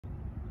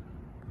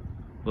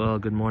Well,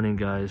 good morning,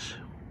 guys.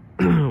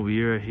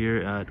 We are here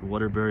at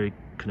Waterbury,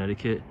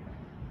 Connecticut,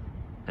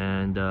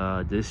 and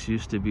this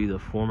used to be the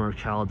former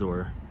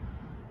Caldor,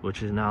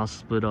 which is now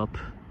split up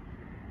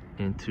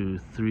into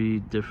 3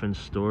 different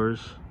stores.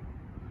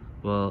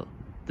 Well,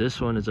 this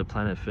one is a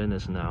Planet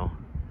Fitness now,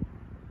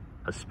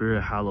 a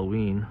Spirit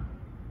Halloween,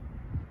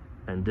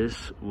 and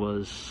this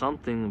was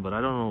something, but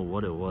I don't know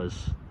what it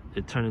was.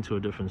 It turned into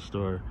a different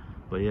store,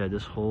 but yeah,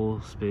 this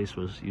whole space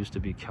used to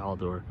be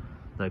Caldor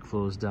that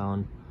closed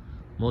down.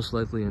 Most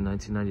likely in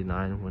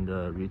 1999 when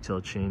the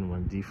retail chain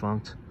went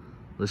defunct.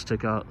 Let's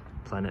check out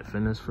Planet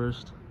Fitness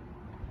first.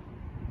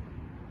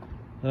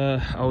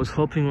 I was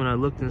hoping when I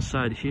looked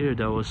inside here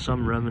there was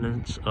some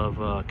remnants of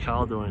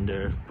Caldor in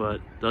there, but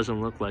doesn't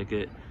look like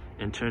it,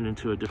 and turned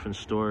into a different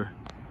store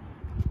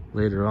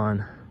later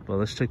on. But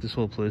let's check this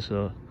whole place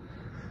out.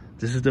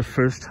 This is the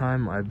first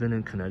time I've been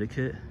in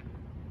Connecticut.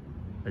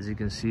 As you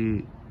can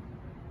see,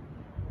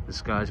 the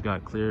skies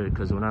got cleared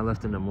because when I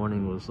left in the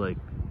morning it was like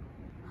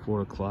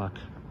 4 o'clock.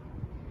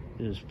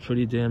 It was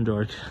pretty damn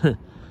dark.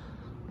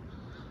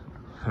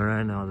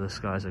 Alright, now the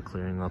skies are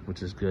clearing up,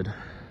 which is good.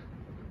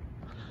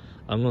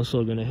 I'm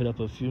also gonna hit up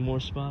a few more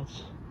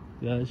spots,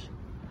 guys.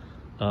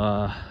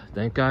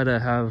 Thank God I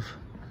have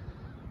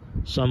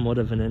somewhat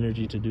of an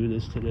energy to do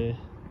this today,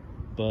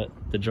 but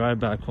the drive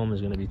back home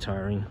is gonna be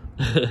tiring.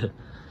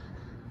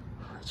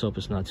 Let's hope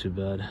it's not too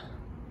bad.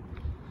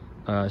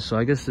 So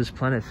I guess this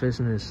Planet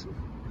Fitness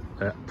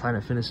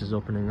is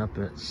opening up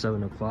at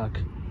 7 o'clock.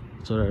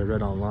 That's what I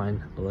read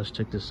online, but let's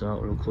check this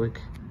out real quick.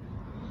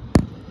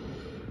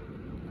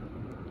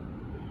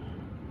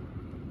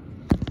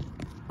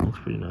 Looks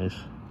pretty nice.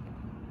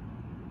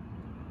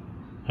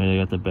 And they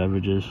got the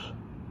beverages,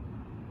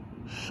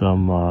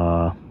 some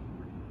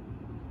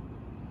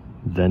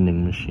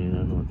vending machine, I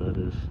don't know what that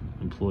is.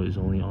 Employees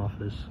only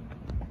office.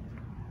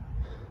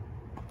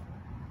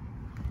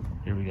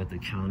 Here we got the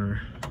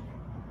counter.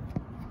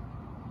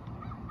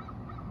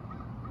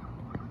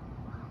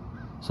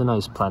 It's a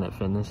nice Planet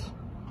Fitness,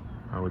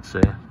 I would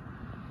say.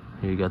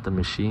 Here you got the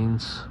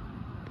machines.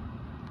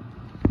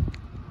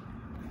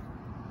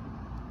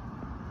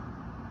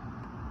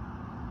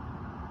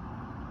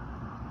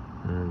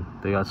 And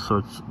they got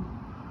sorts,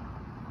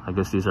 I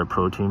guess these are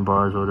protein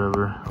bars or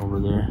whatever over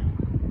there.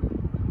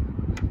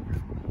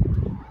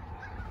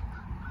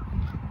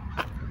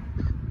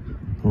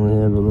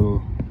 And we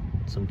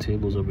have some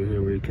tables over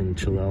here where you can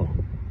chill out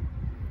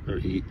or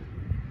eat.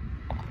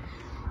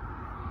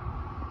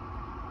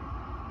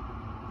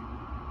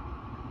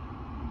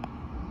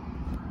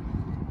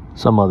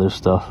 Some other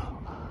stuff,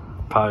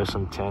 probably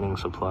some tanning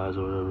supplies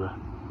or whatever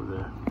over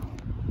there.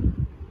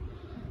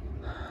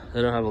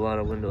 They don't have a lot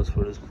of windows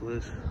for this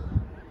place.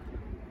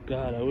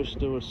 God, I wish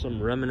there was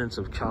some remnants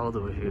of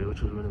Caldor here,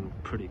 which would have been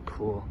pretty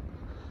cool.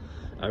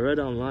 I read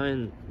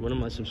online, one of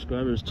my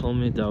subscribers told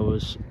me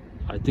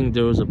I think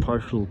there was a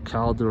partial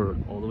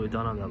Caldor all the way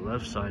down on that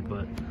left side,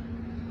 but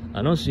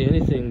I don't see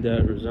anything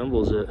that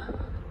resembles it.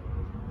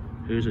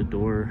 Here's a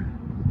door.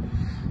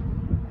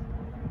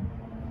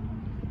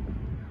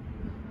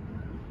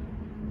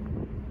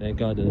 Thank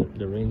God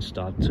the rain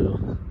stopped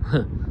too.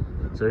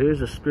 So here's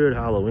the Spirit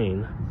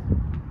Halloween.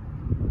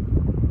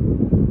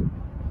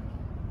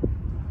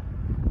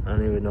 I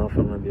don't even know if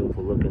I'm gonna be able to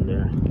look in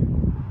there.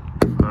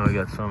 Oh, I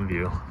got some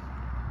view.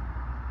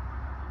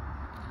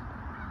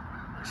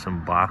 There's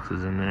some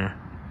boxes in there.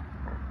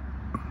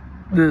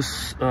 This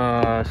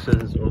says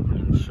it's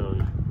opening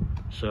soon.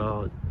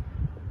 So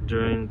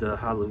during the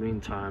Halloween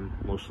time,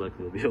 most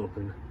likely it'll be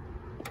open.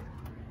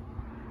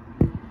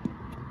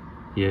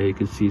 Yeah, you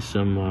can see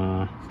some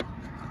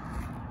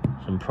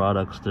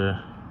products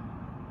there.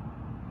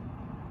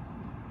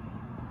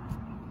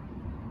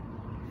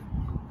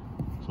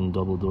 Some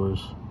double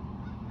doors.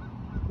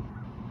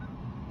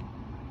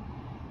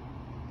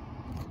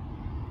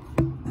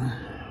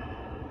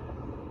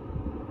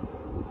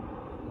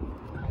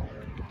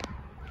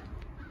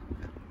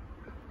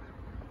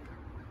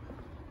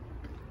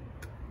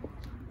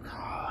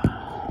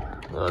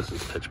 Oh, this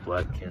is pitch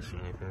black, can't see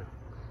anything.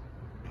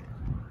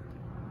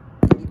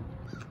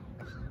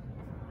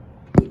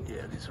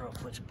 Yeah, these are all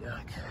pitch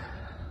black.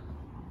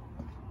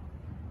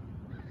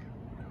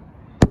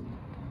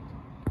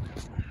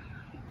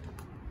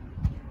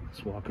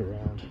 Let's walk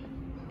around.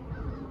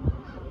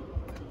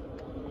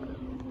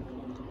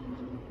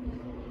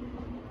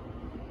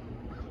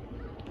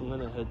 I'm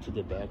gonna head to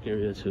the back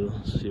area too,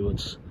 see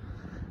if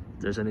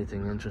there's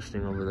anything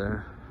interesting over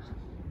there.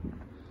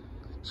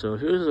 So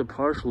here's a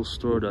partial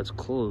store that's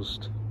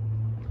closed.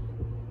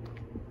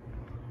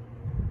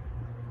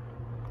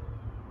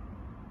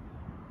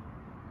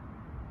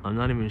 I'm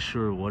not even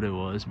sure what it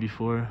was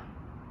before.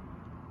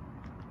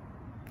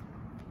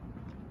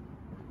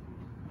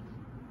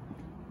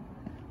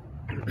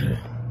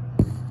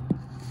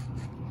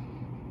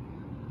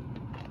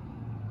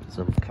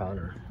 Some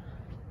counter.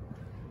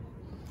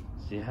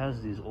 See, it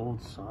has these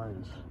old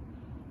signs.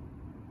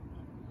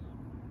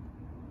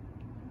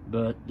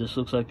 But this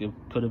looks like it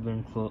could have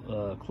been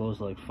closed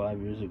like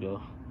 5 years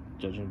ago,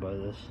 judging by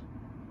this.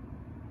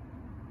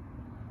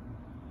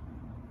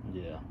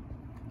 Yeah.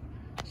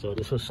 So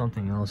this was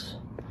something else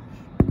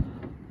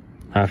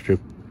after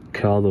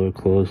Caldor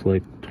closed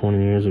like 20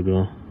 years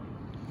ago.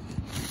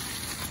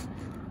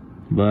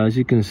 But as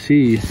you can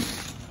see,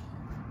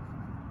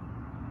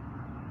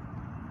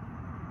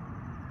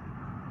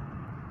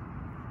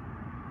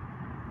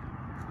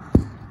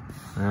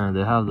 yeah,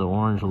 they have the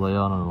orange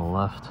layout on the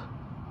left.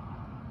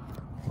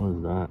 What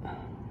is that?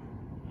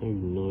 I have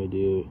no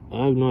idea.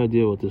 I have no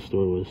idea what this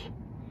store was.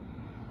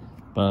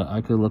 But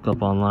I could look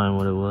up online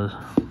what it was.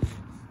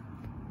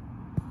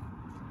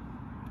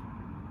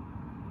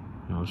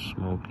 No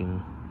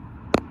smoking.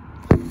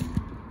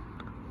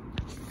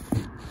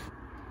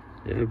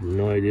 I have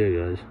no idea,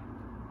 guys.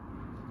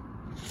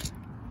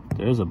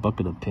 There's a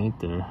bucket of paint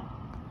there.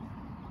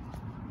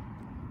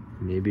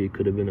 Maybe it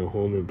could have been a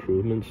home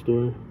improvement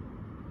store.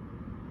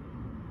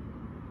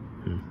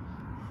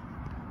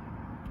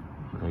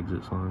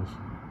 Exit signs.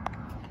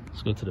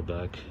 Let's go to the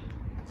back.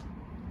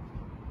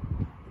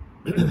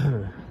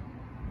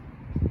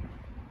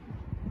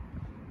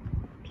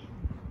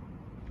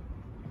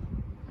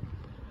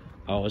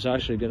 I was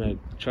actually gonna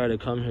try to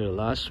come here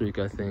last week,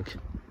 I think,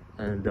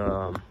 and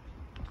I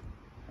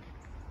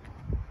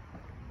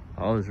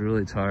was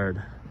really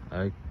tired.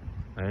 I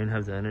didn't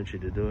have the energy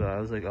to do it. I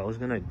was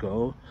gonna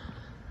go,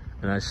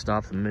 and I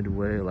stopped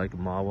midway, like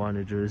Mahwah,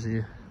 New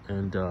Jersey,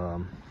 and I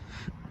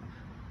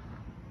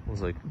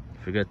was like,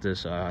 forget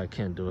this, I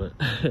can't do it.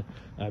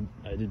 I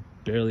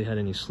barely had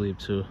any sleep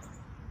too.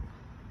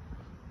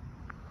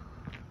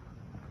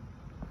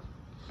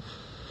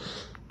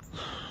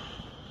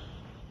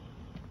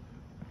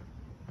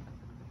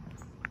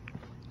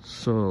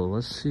 So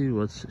let's see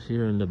what's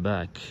here in the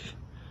back.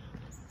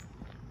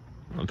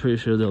 I'm pretty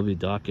sure there'll be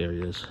dock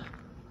areas.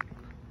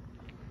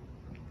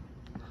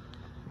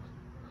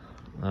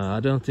 I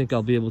don't think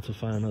I'll be able to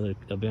find another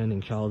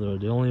abandoned Caldor.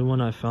 The only one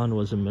I found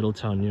was in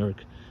Middletown, New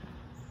York.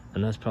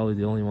 And that's probably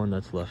the only one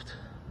that's left.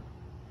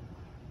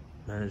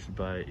 Managed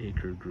by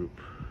Acre Group.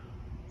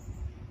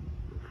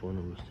 The phone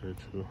number's there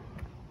too.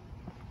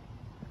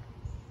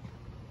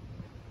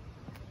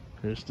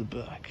 Here's the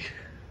back.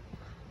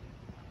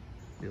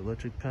 The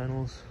electric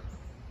panels.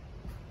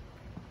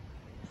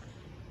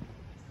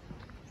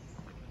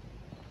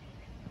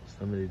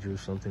 Somebody drew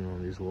something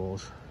on these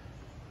walls.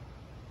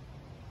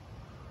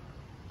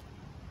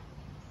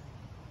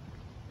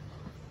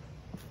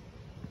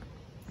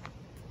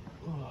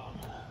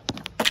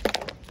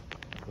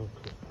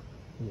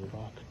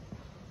 Rock.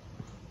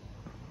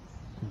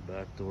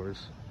 Back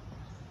doors.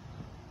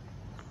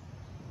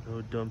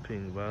 No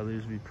dumping.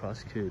 Violators be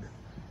prosecuted.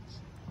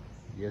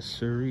 Yes,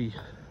 sirree.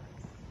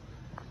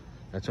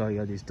 That's why I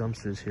got these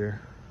dumpsters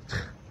here.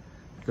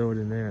 Throw it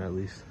in there at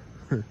least.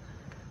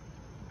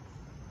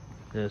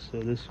 Yeah.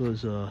 So this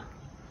was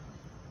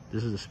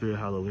this is the Spirit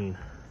Halloween.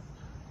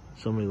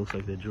 Somebody looks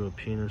like they drew a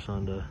penis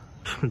on the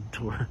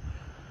door.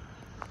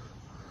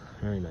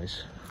 Very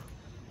nice.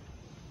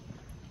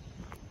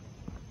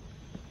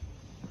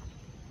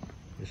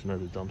 There's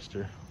another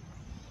dumpster.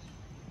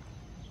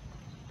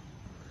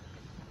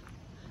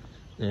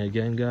 And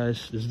again,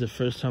 guys, this is the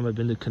first time I've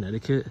been to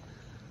Connecticut.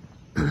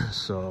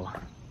 So,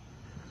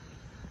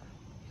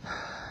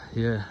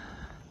 yeah,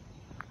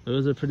 it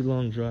was a pretty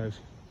long drive.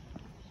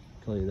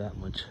 I'll tell you that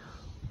much.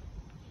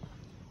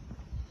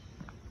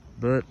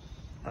 But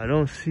I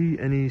don't see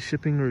any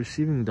shipping or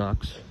receiving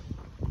docks.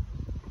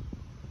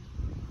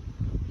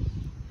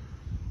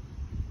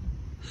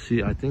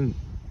 See, I think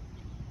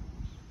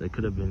there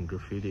could have been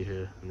graffiti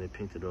here and they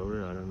painted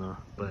over it, I don't know.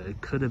 But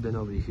it could have been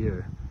over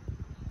here.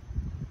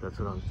 That's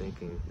what I'm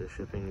thinking. The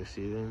shipping,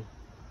 receiving,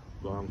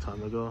 long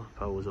time ago,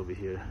 probably was over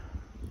here.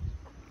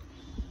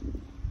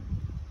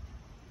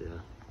 Yeah.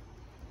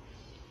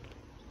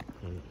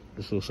 And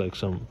this looks like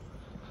some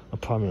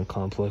apartment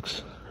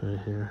complex right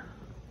here.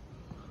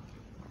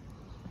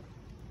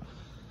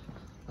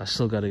 I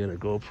still gotta get a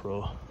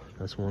GoPro.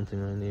 That's one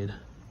thing I need.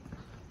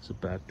 It's a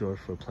back door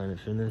for Planet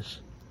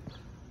Fitness.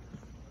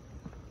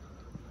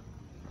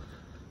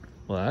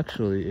 Well,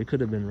 actually, it could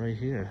have been right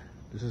here.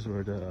 This is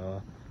where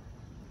the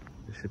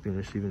shipping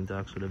receiving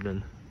docks would have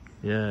been.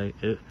 Yeah,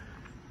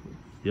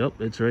 yep,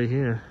 it's right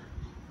here.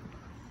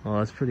 Oh,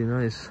 that's pretty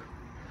nice.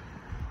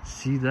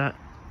 See that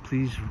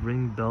please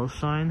ring bell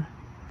sign?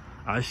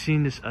 I've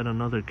seen this at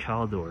another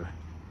Caldor.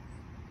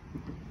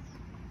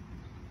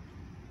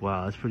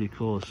 Wow, that's pretty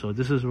cool. So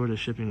this is where the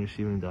shipping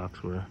receiving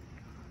docks were.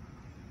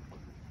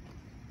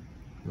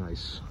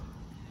 Nice.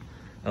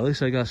 At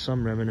least I got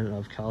some remnant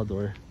of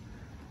Caldor,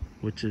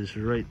 which is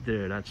right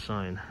there, that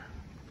sign.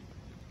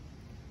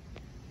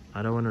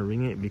 I don't want to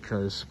ring it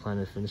because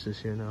Planet Fitness is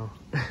here now.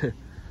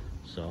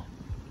 So,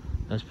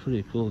 that's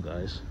pretty cool,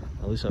 guys.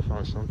 At least I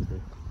found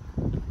something.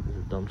 There's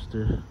a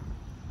dumpster.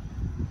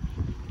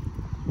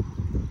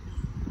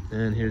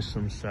 And here's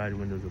some side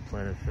windows of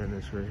Planet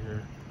Fitness right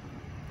here.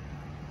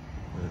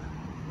 Yeah.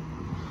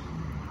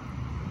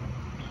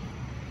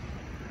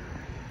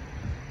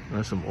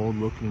 That's some old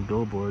looking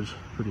billboards,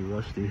 pretty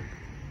rusty.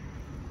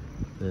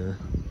 Yeah.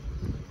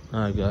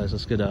 Alright guys,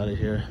 let's get out of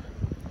here.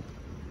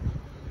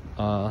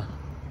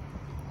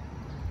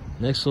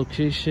 Next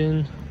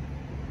location,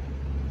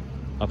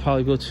 I'll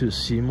probably go to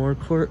Seymour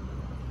Court.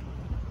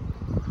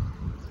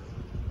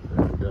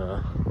 And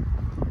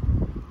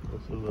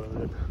that's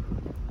about it.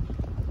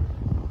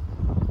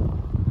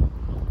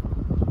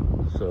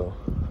 So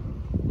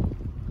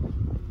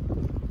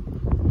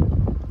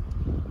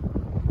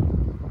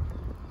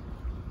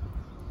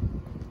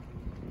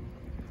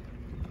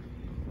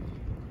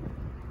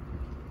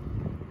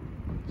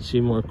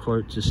Seymour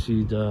Court to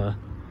see the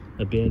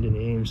abandoned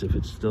Ames, if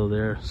it's still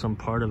there. Some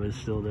part of it's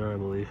still there, I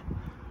believe.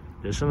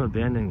 There's some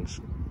abandoned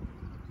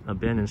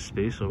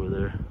space over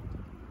there.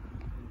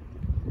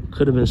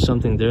 Could have been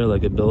something there,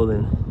 like a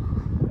building.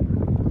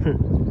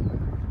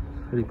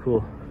 Pretty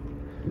cool.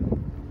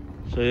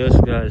 So yes,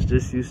 guys,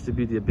 this used to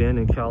be the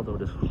abandoned Caldor,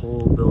 this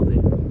whole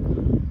building.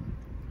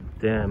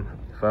 Damn,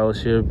 if I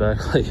was here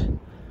back like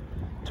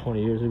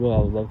 20 years ago, I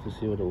would love to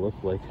see what it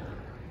looked like.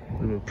 It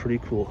would have been pretty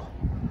cool.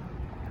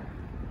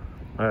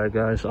 Alright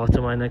guys, off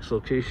to my next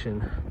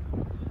location.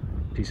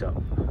 Peace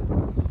out.